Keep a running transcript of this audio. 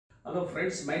Hello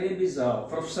friends, my name is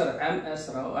Professor M. S.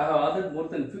 Rao. I have authored more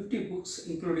than 50 books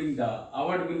including the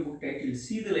award-winning book titled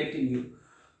See the Light in You,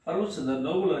 for which the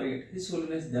Nobel laureate His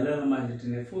Holiness Dalai Lama has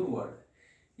written a foreword.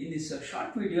 In this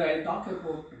short video, I will talk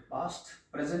about past,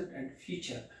 present and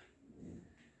future.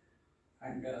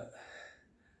 And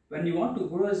when you want to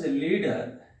grow as a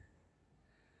leader,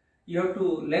 you have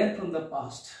to learn from the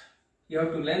past. You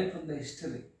have to learn from the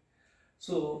history.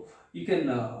 So you can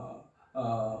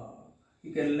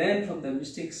learn from the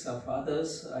mistakes of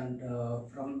others and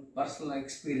from personal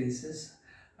experiences,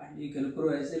 and you can grow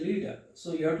as a leader.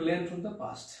 So you have to learn from the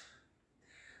past.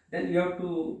 Then you have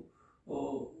to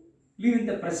live in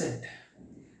the present.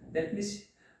 That means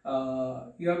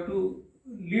you have to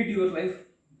lead your life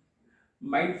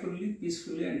mindfully,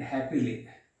 peacefully and happily.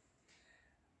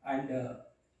 And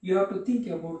you have to think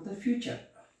about the future.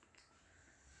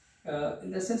 In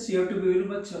the sense, you have to be very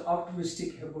much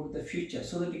optimistic about the future,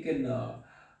 so that you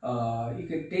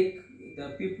can take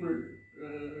the people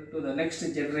to the next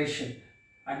generation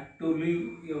and to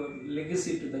leave your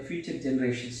legacy to the future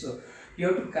generations. So you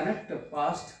have to connect the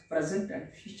past, present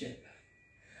and future.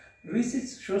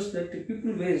 Research shows that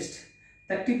people waste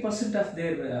 30% of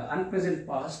their unpleasant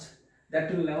past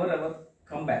that will never ever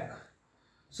come back.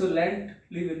 So learn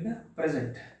to live in the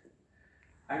present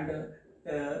and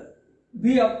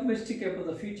be optimistic about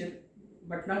the future,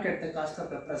 but not at the cost of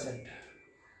the present.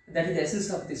 That is the essence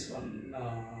of this one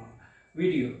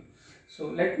video. So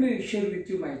let me share with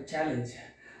you my challenge.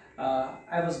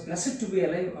 I was blessed to be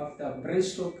alive after brain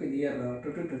stroke in the year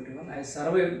 2021. I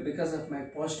survived because of my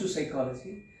positive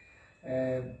psychology,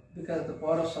 because of the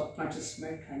power of subconscious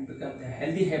mind, and because of the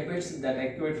healthy habits that I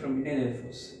acquired from Indian Air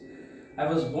Force. I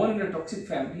was born in a toxic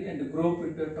family and grew up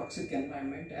into a toxic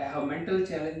environment. I have mental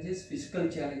challenges, physical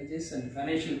challenges and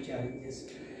financial challenges.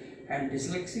 I am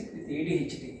dyslexic with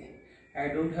ADHD. I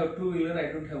don't have two-wheeler,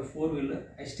 I don't have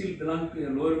four-wheeler. I still belong to a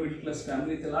lower middle class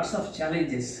family with lots of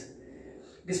challenges.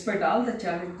 Despite all the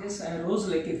challenges, I rose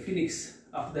like a phoenix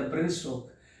after the brain stroke.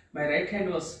 My right hand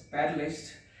was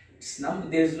paralyzed. It's numb.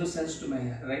 There is no sense to my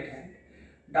right hand.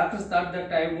 Doctors thought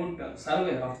that I won't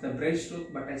survive after the brain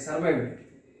stroke, but I survived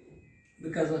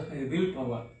because of my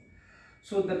willpower.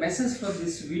 So the message for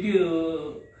this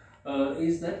video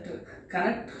is that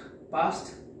connect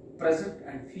past, present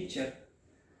and future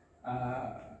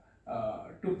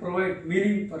to provide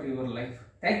meaning for your life.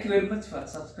 Thank you very much for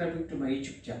subscribing to my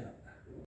YouTube channel.